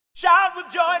Shout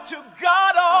with joy to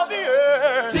God all the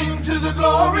earth. Sing to the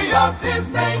glory of his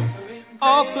name.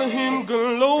 Offer him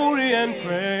glory and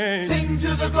praise. Sing to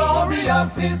the glory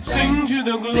of his Sing name. to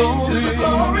the glory. Sing to the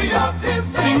glory of his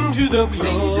Sing name. to the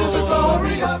Sing to the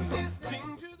glory of his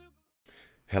name.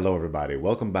 Hello, everybody.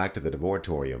 Welcome back to the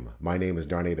Devoratorium. My name is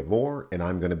Darnay DeVore, and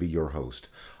I'm going to be your host.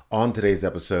 On today's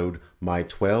episode, my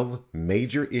 12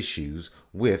 major issues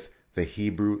with the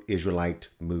Hebrew Israelite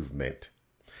movement.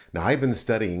 Now, I've been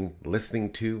studying,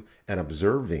 listening to, and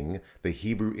observing the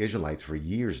Hebrew Israelites for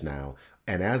years now,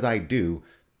 and as I do,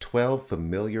 12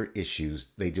 familiar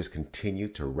issues, they just continue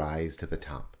to rise to the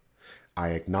top. I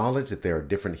acknowledge that there are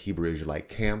different Hebrew Israelite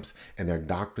camps, and their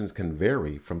doctrines can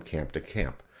vary from camp to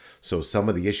camp. So some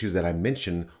of the issues that I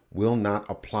mention will not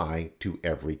apply to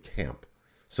every camp.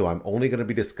 So I'm only going to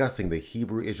be discussing the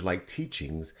Hebrew Israelite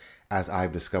teachings as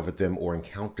I've discovered them or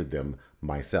encountered them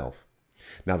myself.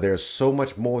 Now, there's so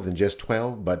much more than just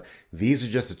 12, but these are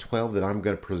just the 12 that I'm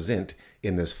going to present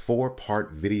in this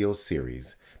 4-part video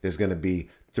series. There's going to be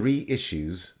 3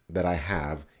 issues that I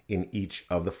have in each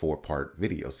of the 4-part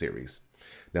video series.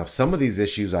 Now, some of these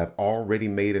issues I've already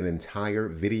made an entire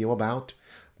video about,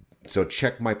 so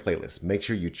check my playlist. Make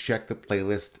sure you check the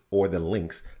playlist or the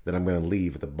links that I'm going to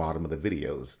leave at the bottom of the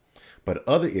videos. But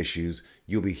other issues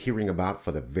you'll be hearing about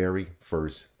for the very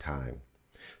first time.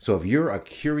 So if you're a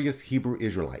curious Hebrew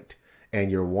Israelite and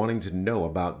you're wanting to know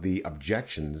about the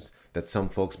objections that some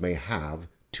folks may have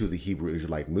to the Hebrew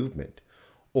Israelite movement,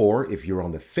 or if you're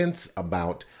on the fence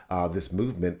about this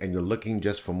movement and you're looking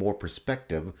just for more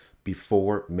perspective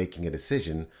before making a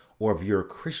decision, or if you're a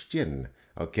Christian,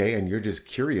 okay, and you're just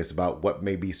curious about what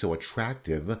may be so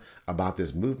attractive about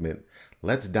this movement,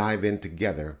 let's dive in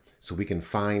together so we can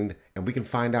find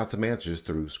out some answers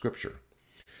through Scripture.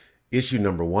 Issue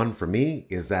number 1 for me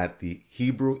is that the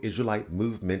Hebrew Israelite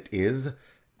movement is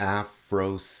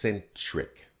Afrocentric.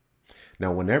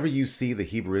 Now, whenever you see the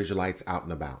Hebrew Israelites out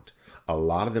and about, a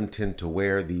lot of them tend to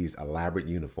wear these elaborate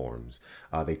uniforms.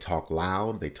 They talk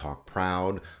loud, they talk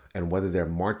proud, and whether they're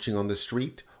marching on the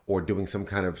street or doing some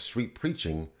kind of street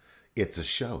preaching, it's a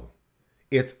show.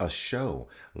 It's a show.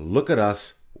 Look at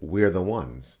us, we're the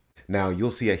ones. Now, you'll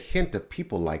see a hint of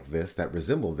people like this that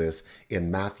resemble this in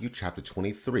Matthew chapter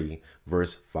 23,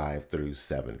 verse 5 through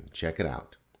 7. Check it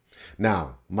out.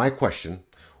 Now, my question,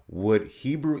 would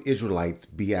Hebrew Israelites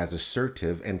be as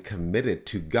assertive and committed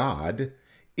to God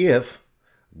if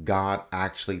God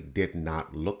actually did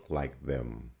not look like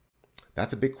them?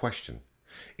 That's a big question.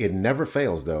 It never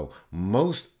fails, though.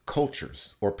 Most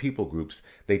cultures or people groups,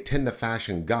 they tend to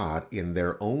fashion God in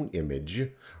their own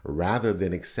image rather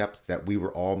than accept that we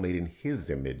were all made in his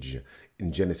image.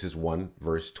 In Genesis 1,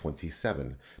 verse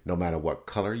 27, no matter what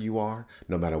color you are,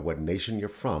 no matter what nation you're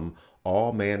from,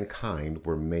 all mankind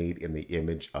were made in the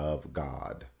image of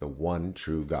God, the one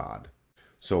true God.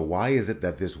 So why is it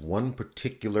that this one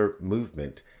particular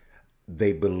movement,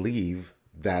 they believe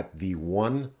that the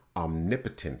one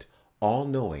omnipotent,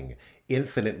 all-knowing,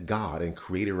 infinite God and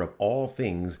creator of all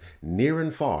things near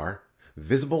and far,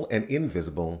 visible and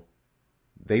invisible,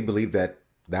 they believe that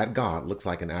that God looks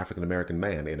like an African-American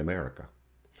man in America.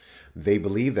 They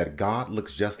believe that God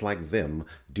looks just like them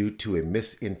due to a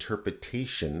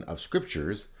misinterpretation of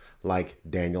scriptures like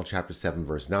Daniel chapter 7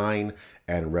 verse 9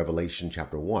 and Revelation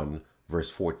chapter 1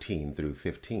 verse 14 through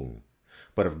 15.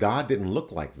 But if God didn't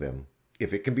look like them,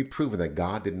 if it can be proven that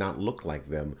God did not look like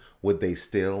them, would they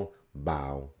still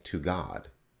bow to God?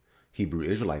 Hebrew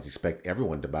Israelites expect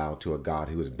everyone to bow to a God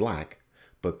who is black,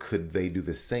 but could they do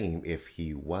the same if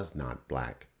he was not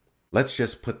black? Let's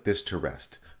just put this to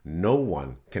rest. No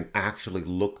one can actually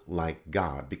look like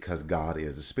God because God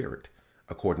is a spirit,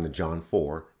 according to John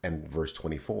 4 and verse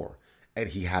 24. And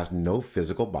he has no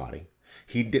physical body.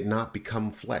 He did not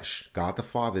become flesh. God the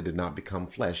Father did not become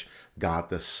flesh. God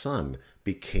the Son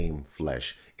became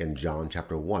flesh in John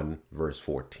chapter 1, verse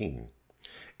 14.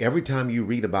 Every time you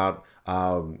read about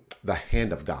the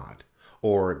hand of God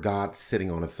or God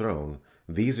sitting on a throne,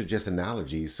 these are just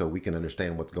analogies so we can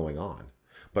understand what's going on.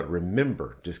 But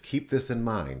remember, just keep this in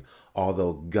mind,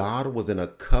 although God was in a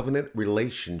covenant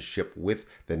relationship with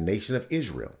the nation of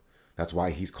Israel, that's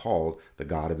why he's called the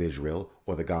God of Israel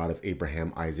or the God of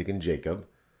Abraham, Isaac, and Jacob.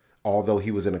 Although he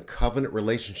was in a covenant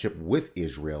relationship with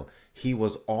Israel, he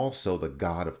was also the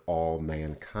God of all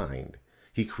mankind.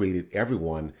 He created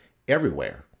everyone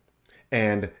everywhere,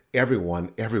 and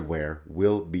everyone everywhere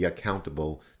will be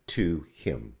accountable to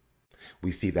him.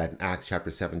 We see that in Acts chapter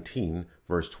 17,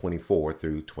 verse 24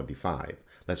 through 25.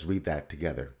 Let's read that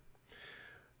together.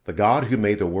 The God who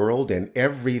made the world and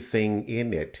everything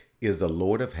in it is the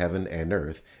Lord of heaven and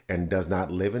earth and does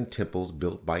not live in temples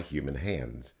built by human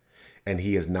hands. and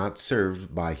he is not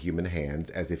served by human hands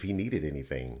as if he needed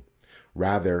anything.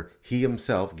 Rather, he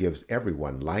himself gives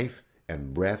everyone life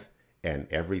and breath and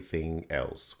everything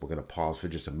else. We're going to pause for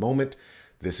just a moment.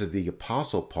 This is the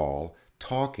Apostle Paul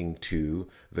talking to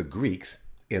the Greeks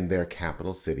in their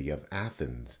capital city of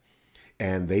Athens.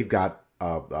 And they've got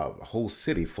a whole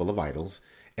city full of idols.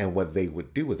 And what they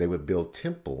would do is they would build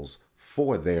temples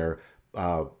for their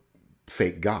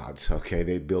fake gods. Okay,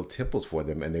 they build temples for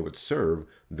them and they would serve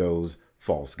those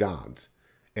false gods.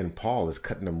 And Paul is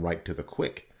cutting them right to the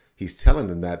quick. He's telling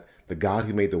them that the God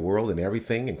who made the world and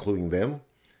everything, including them,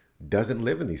 doesn't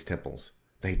live in these temples.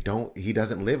 He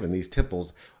doesn't live in these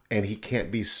temples, and he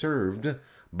can't be served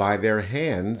by their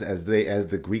hands as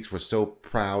the Greeks were so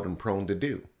proud and prone to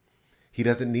do. He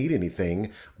doesn't need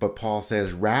anything, but Paul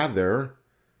says, rather,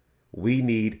 we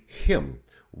need him.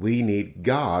 We need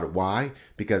God. Why?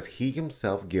 Because he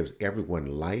himself gives everyone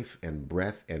life and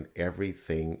breath and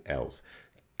everything else.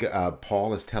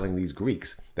 Paul is telling these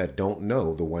Greeks that don't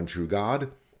know the one true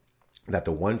God, that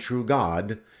the one true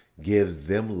God gives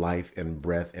them life and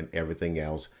breath and everything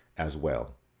else as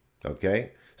well.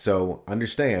 Okay? So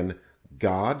understand,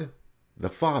 God, the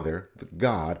Father,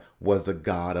 God, was the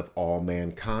God of all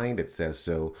mankind. It says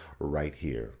so right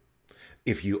here.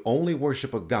 If you only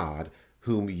worship a God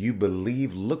whom you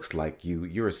believe looks like you,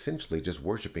 you're essentially just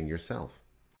worshiping yourself.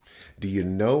 Do you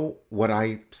know what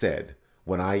I said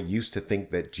when I used to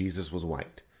think that Jesus was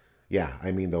white? Yeah,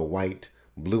 I mean the white,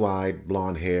 blue-eyed,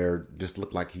 blonde hair, just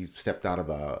looked like he stepped out of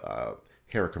a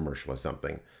hair commercial or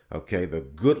something. Okay, the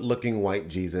good-looking white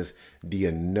Jesus. Do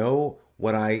you know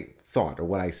what I thought or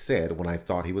what I said when I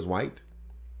thought he was white?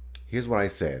 Here's what I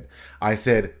said. I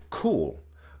said, cool.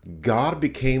 God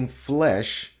became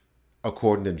flesh,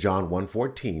 according to John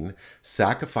 1:14,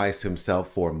 sacrificed himself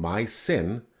for my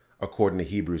sin, according to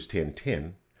Hebrews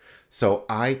 10:10, so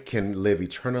I can live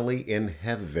eternally in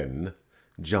heaven,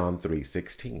 John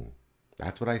 3:16.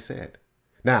 That's what I said.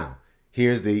 Now,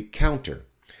 here's the counter.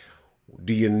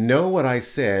 Do you know what I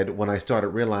said when I started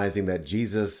realizing that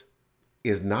Jesus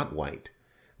is not white?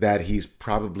 That he's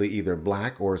probably either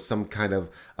black or some kind of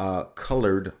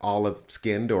colored olive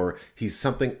skinned, or he's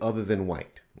something other than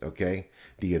white. Okay.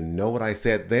 Do you know what I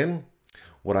said then?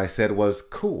 What I said was,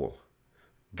 cool.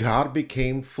 God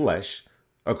became flesh,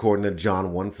 according to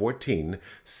John 1:14,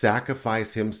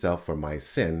 sacrificed himself for my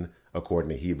sin, according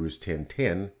to Hebrews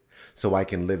 10:10, so I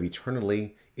can live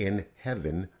eternally in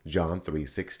heaven, John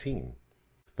 3:16.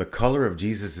 The color of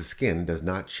Jesus' skin does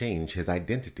not change his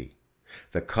identity.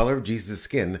 The color of Jesus'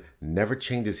 skin never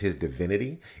changes his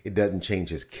divinity. It doesn't change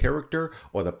his character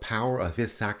or the power of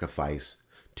his sacrifice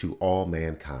to all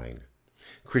mankind.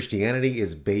 Christianity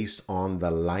is based on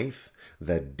the life,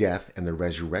 the death, and the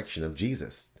resurrection of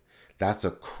Jesus. That's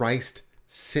a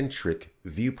Christ-centric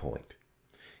viewpoint.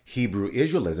 Hebrew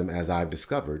Israelism, as I've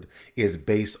discovered, is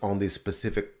based on the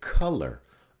specific color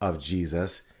of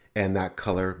Jesus, and that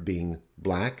color being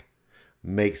black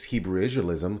makes Hebrew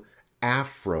Israelism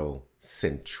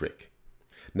Afrocentric.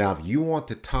 Now, if you want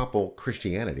to topple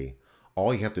Christianity,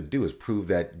 all you have to do is prove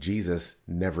that Jesus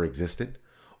never existed,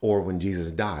 or when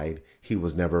Jesus died, he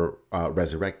was never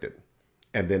resurrected.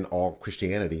 And then all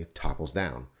Christianity topples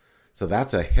down. So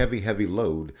that's a heavy, heavy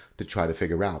load to try to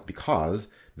figure out, because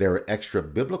there are extra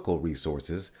biblical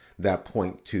resources that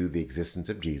point to the existence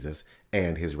of Jesus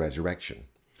and his resurrection.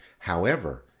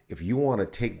 However, if you want to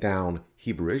take down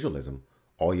Hebrew Israelism,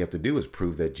 all you have to do is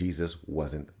prove that Jesus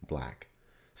wasn't black.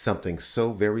 Something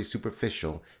so very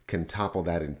superficial can topple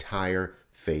that entire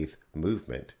faith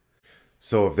movement.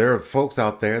 So if there are folks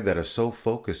out there that are so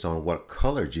focused on what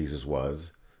color Jesus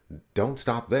was, don't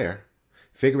stop there.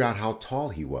 Figure out how tall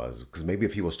he was, because maybe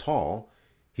if he was tall,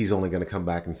 he's only going to come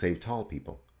back and save tall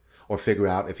people. Or figure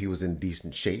out if he was in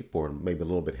decent shape or maybe a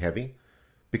little bit heavy,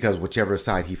 because whichever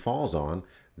side he falls on,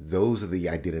 those are the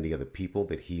identity of the people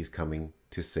that he's coming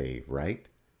to save, right?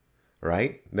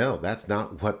 Right? No, that's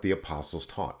not what the apostles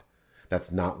taught.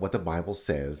 That's not what the Bible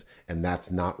says, and that's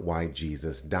not why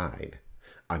Jesus died.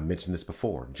 I mentioned this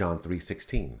before, John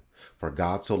 3:16. For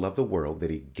God so loved the world that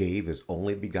he gave his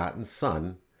only begotten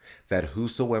Son, that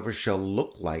whosoever shall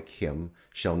look like him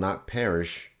shall not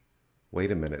perish.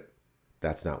 Wait a minute.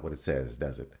 That's not what it says,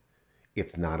 does it?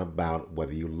 It's not about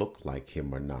whether you look like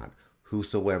him or not.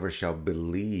 Whosoever shall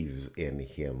believe in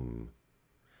him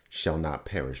shall not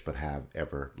perish, but have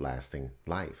everlasting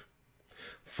life.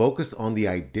 Focus on the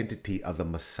identity of the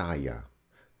Messiah,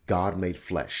 God made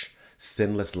flesh,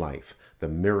 sinless life, the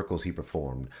miracles he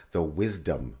performed, the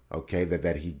wisdom, okay,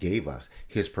 that he gave us,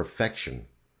 his perfection.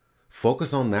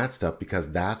 Focus on that stuff,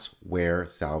 because that's where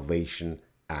salvation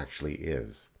actually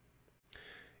is.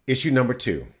 Issue number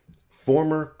 2,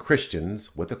 Former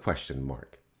Christians with a question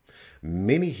mark.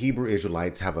 Many Hebrew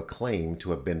Israelites have a claim to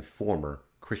have been former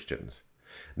Christians.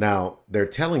 Now, they're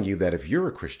telling you that if you're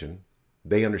a Christian,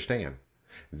 they understand.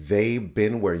 They've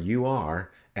been where you are,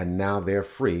 and now they're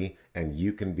free, and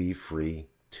you can be free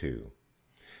too.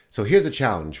 So here's a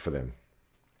challenge for them.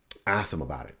 Ask them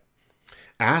about it.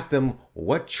 Ask them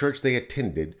what church they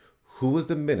attended, who was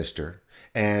the minister,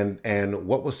 and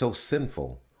what was so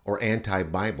sinful or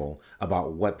anti-Bible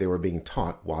about what they were being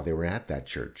taught while they were at that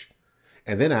church.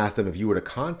 And then ask them if you were to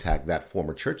contact that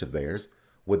former church of theirs,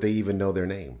 would they even know their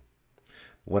name?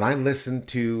 When I listen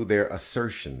to their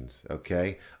assertions,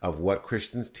 okay, of what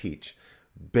Christians teach,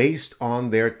 based on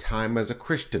their time as a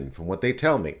Christian, from what they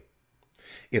tell me,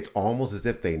 it's almost as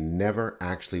if they never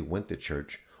actually went to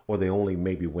church, or they only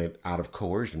maybe went out of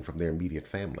coercion from their immediate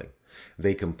family.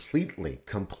 They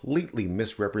completely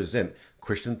misrepresent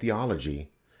Christian theology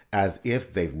as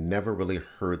if they've never really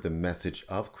heard the message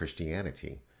of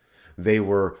Christianity. They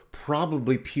were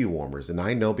probably pew warmers, and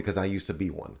I know because I used to be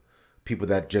one. People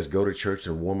that just go to church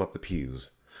and warm up the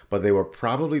pews. But they were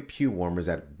probably pew warmers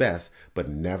at best, but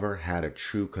never had a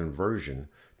true conversion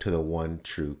to the one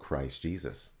true Christ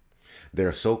Jesus.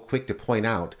 They're so quick to point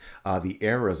out the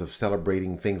errors of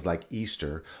celebrating things like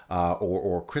Easter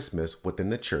or Christmas within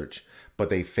the church, but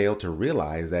they fail to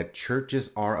realize that churches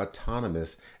are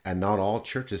autonomous and not all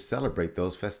churches celebrate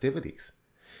those festivities.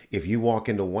 If you walk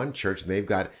into one church and they've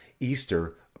got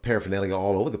Easter paraphernalia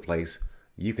all over the place,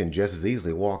 you can just as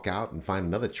easily walk out and find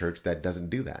another church that doesn't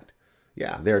do that.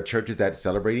 Yeah, there are churches that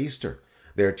celebrate Easter.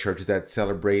 There are churches that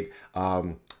celebrate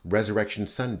Resurrection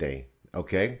Sunday,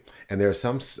 okay? And there are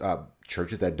some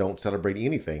churches that don't celebrate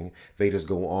anything. They just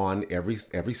go on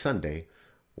every Sunday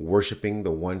worshiping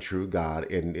the one true God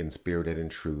in spirit and in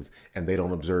truth, and they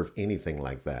don't observe anything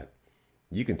like that.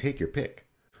 You can take your pick.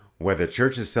 Whether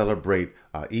churches celebrate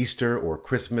Easter or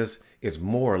Christmas is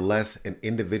more or less an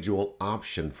individual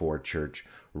option for a church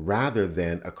rather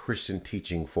than a Christian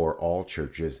teaching for all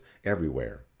churches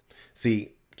everywhere.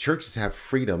 See, churches have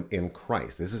freedom in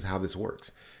Christ. This is how this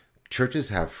works. Churches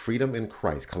have freedom in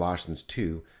Christ, Colossians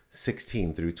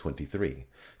 2:16 through 23.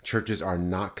 Churches are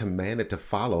not commanded to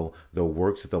follow the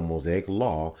works of the Mosaic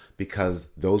law because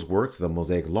those works of the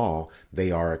Mosaic law,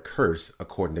 they are a curse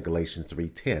according to Galatians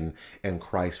 3:10, and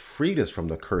Christ freed us from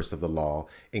the curse of the law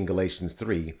in Galatians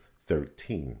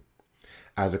 3:13.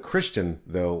 As a Christian,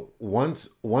 though,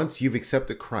 once you've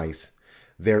accepted Christ,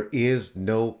 there is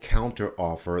no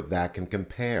counteroffer that can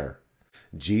compare.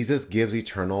 Jesus gives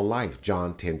eternal life,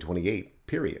 John 10:28,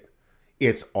 period.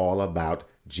 It's all about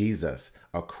Jesus,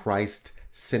 a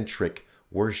Christ-centric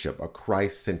worship, a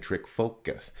Christ-centric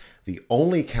focus. The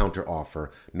only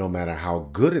counteroffer, no matter how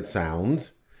good it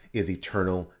sounds, is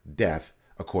eternal death,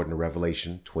 according to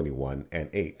Revelation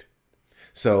 21:8.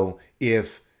 So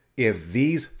if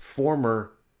these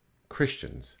former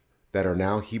Christians that are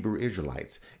now Hebrew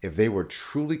Israelites, if they were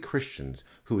truly Christians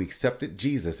who accepted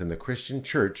Jesus in the Christian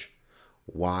church,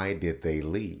 why did they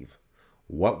leave?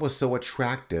 What was so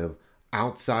attractive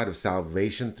outside of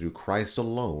salvation through Christ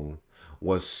alone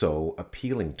was so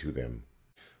appealing to them?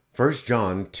 1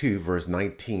 John 2 verse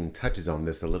 19 touches on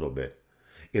this a little bit.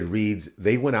 It reads,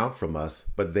 "They went out from us,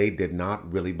 but they did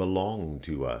not really belong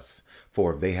to us.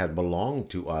 For if they had belonged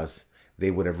to us, they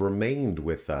would have remained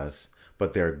with us,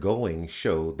 but their going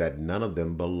showed that none of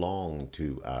them belonged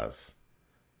to us."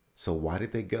 So why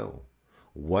did they go?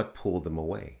 What pulled them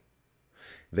away?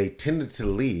 They tended to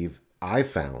leave, I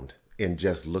found, in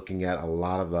just looking at a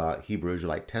lot of Hebrew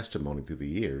Israelite testimony through the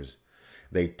years,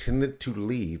 they tended to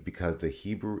leave because the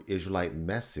Hebrew Israelite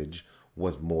message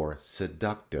was more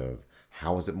seductive.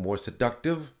 How is it more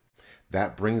seductive?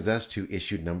 That brings us to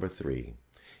issue number 3.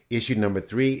 Issue number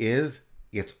 3 is,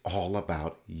 it's all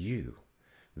about you.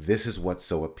 This is what's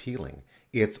so appealing.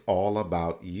 It's all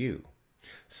about you.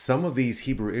 Some of these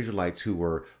Hebrew Israelites who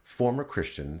were former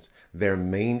Christians, their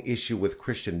main issue with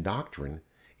Christian doctrine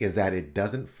is that it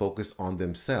doesn't focus on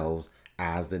themselves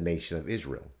as the nation of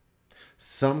Israel.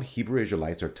 Some Hebrew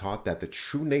Israelites are taught that the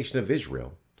true nation of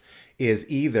Israel is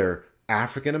either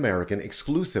African American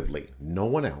exclusively, no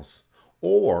one else,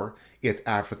 or it's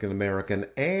African American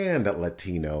and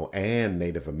Latino and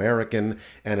Native American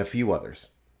and a few others.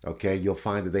 Okay, you'll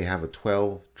find that they have a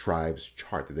 12 tribes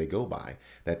chart that they go by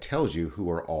that tells you who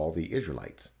are all the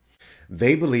Israelites.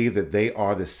 They believe that they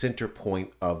are the center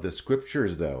point of the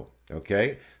scriptures, though.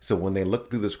 Okay, so when they look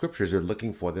through the scriptures, they're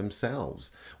looking for themselves.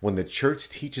 When the church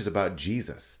teaches about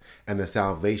Jesus and the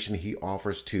salvation he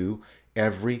offers to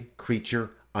every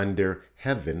creature under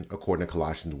heaven, according to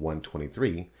Colossians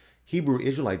 1:23, Hebrew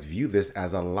Israelites view this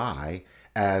as a lie,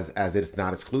 as it's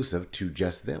not exclusive to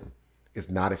just them. It's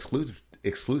not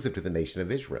exclusive to the nation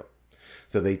of Israel.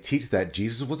 So they teach that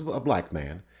Jesus was a black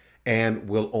man and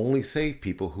will only save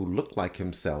people who look like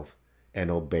himself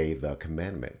and obey the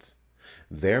commandments.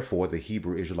 Therefore, the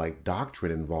Hebrew Israelite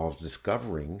doctrine involves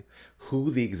discovering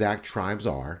who the exact tribes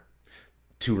are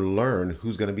to learn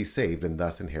who's going to be saved and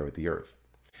thus inherit the earth.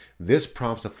 This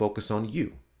prompts a focus on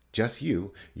you, just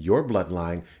you, your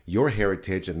bloodline, your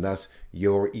heritage, and thus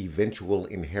your eventual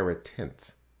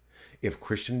inheritance. If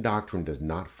Christian doctrine does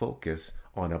not focus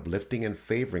on uplifting and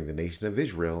favoring the nation of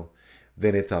Israel,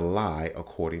 then it's a lie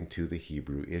according to the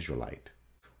Hebrew Israelite.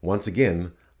 Once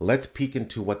again, let's peek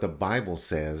into what the Bible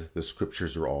says the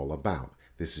scriptures are all about.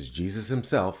 This is Jesus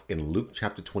himself in Luke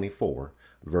chapter 24,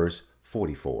 verse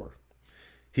 44.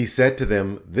 He said to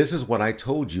them, "This is what I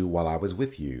told you while I was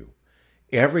with you.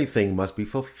 Everything must be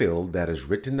fulfilled that is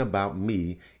written about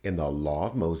me in the law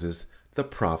of Moses, the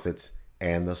prophets,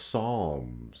 and the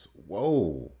Psalms."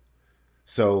 Whoa.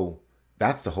 So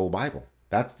that's the whole Bible.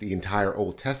 That's the entire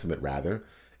Old Testament, rather.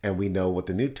 And we know what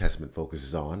the New Testament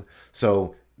focuses on.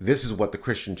 So this is what the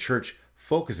Christian church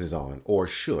focuses on, or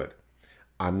should.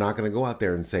 I'm not going to go out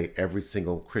there and say every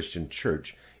single Christian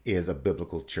church is a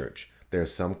biblical church. There are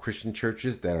some Christian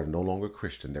churches that are no longer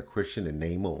Christian. They're Christian in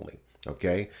name only.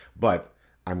 Okay? But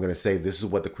I'm going to say this is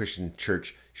what the Christian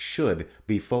church should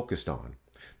be focused on.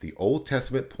 The Old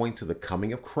Testament points to the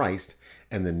coming of Christ,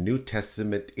 and the New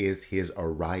Testament is his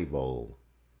arrival.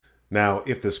 Now,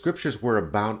 if the scriptures were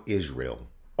about Israel,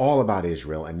 all about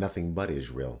Israel and nothing but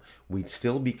Israel, we'd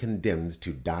still be condemned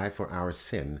to die for our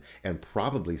sin and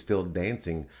probably still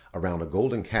dancing around a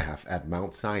golden calf at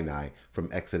Mount Sinai from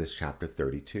Exodus chapter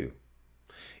 32.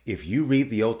 If you read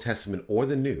the Old Testament or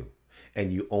the New,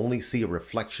 and you only see a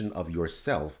reflection of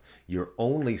yourself, you're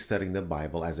only studying the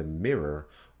Bible as a mirror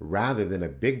rather than a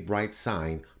big bright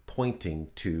sign pointing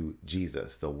to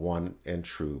Jesus, the one and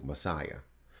true Messiah.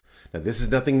 Now, this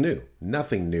is nothing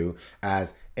new,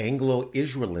 as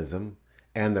Anglo-Israelism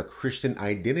and the Christian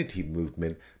identity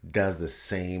movement does the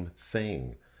same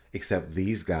thing, except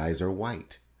these guys are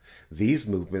white. These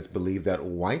movements believe that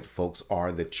white folks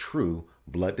are the true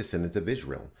blood descendants of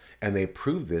Israel, and they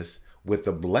prove this with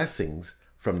the blessings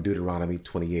from Deuteronomy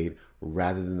 28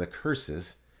 rather than the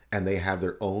curses, and they have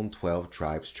their own 12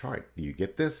 tribes chart. Do you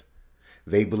get this?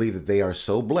 They believe that they are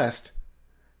so blessed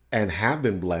and have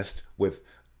been blessed with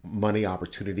money,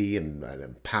 opportunity,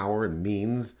 and power and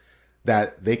means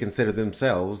that they consider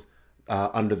themselves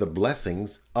under the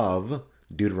blessings of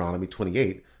Deuteronomy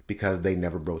 28 because they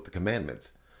never broke the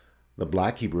commandments. The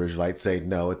black Hebrew Israelites say,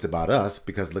 no, it's about us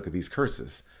because look at these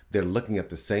curses. They're looking at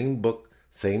the same book,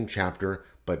 same chapter,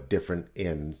 but different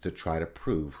ends to try to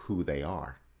prove who they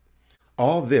are.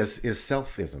 All this is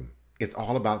selfism. It's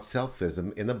all about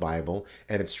selfism in the Bible,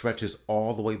 and it stretches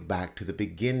all the way back to the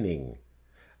beginning.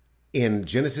 In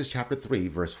Genesis chapter 3,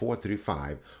 verse 4 through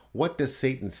 5, what does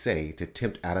Satan say to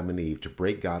tempt Adam and Eve to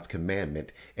break God's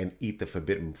commandment and eat the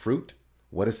forbidden fruit?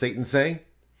 What does Satan say?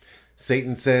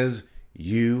 Satan says,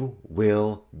 "You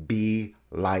will be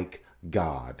like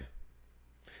God."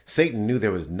 Satan knew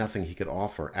there was nothing he could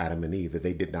offer Adam and Eve that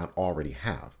they did not already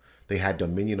have. They had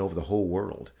dominion over the whole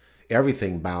world.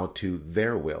 Everything bowed to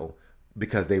their will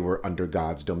because they were under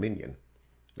God's dominion.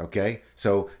 Okay?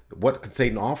 So what could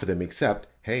Satan offer them except,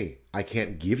 hey, I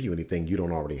can't give you anything you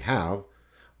don't already have,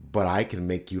 but I can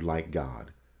make you like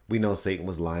God. We know Satan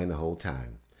was lying the whole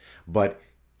time. But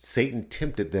Satan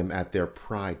tempted them at their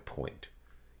pride point.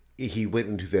 He went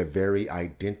into their very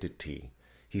identity.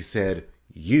 He said,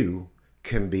 you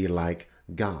can be like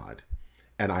God.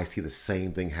 And I see the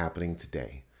same thing happening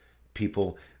today.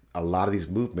 People, a lot of these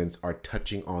movements are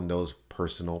touching on those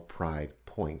personal pride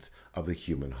points of the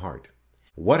human heart.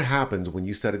 What happens when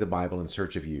you study the Bible in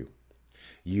search of you?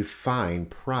 You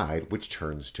find pride, which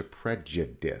turns to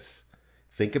prejudice.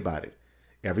 Think about it.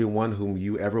 Everyone whom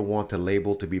you ever want to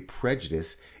label to be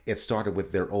prejudiced, it started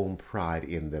with their own pride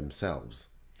in themselves.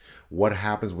 What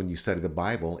happens when you study the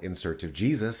Bible in search of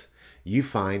Jesus? You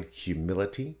find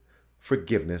humility,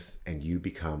 forgiveness, and you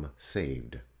become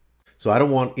saved. So I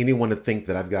don't want anyone to think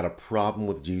that I've got a problem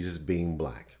with Jesus being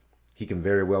black. He can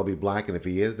very well be black, and if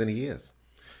he is, then he is.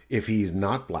 If he's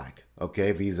not black, okay,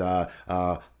 if he's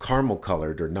caramel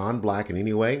colored or non-black in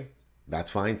any way,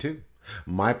 that's fine too.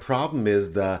 My problem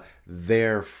is the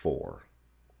therefore.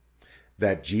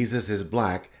 That Jesus is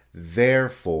black,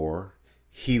 therefore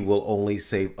he will only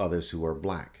save others who are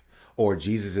black. Or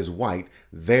Jesus is white,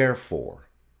 therefore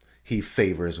he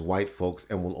favors white folks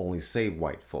and will only save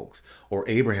white folks. Or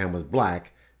Abraham was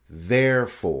black,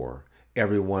 therefore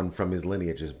everyone from his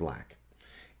lineage is black.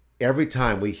 Every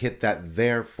time we hit that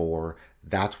therefore,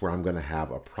 that's where I'm going to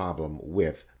have a problem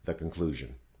with the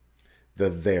conclusion. the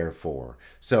therefore.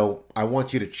 So I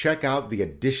want you to check out the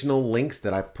additional links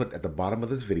that I put at the bottom of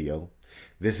this video.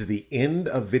 This is the end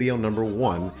of video number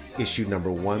 1, issue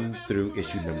number 1 through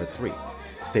issue number 3.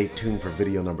 Stay tuned for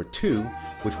video number 2,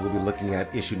 which we'll be looking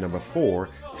at issue number 4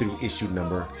 through issue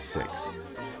number 6.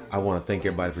 I want to thank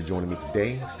everybody for joining me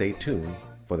today. Stay tuned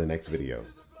for the next video.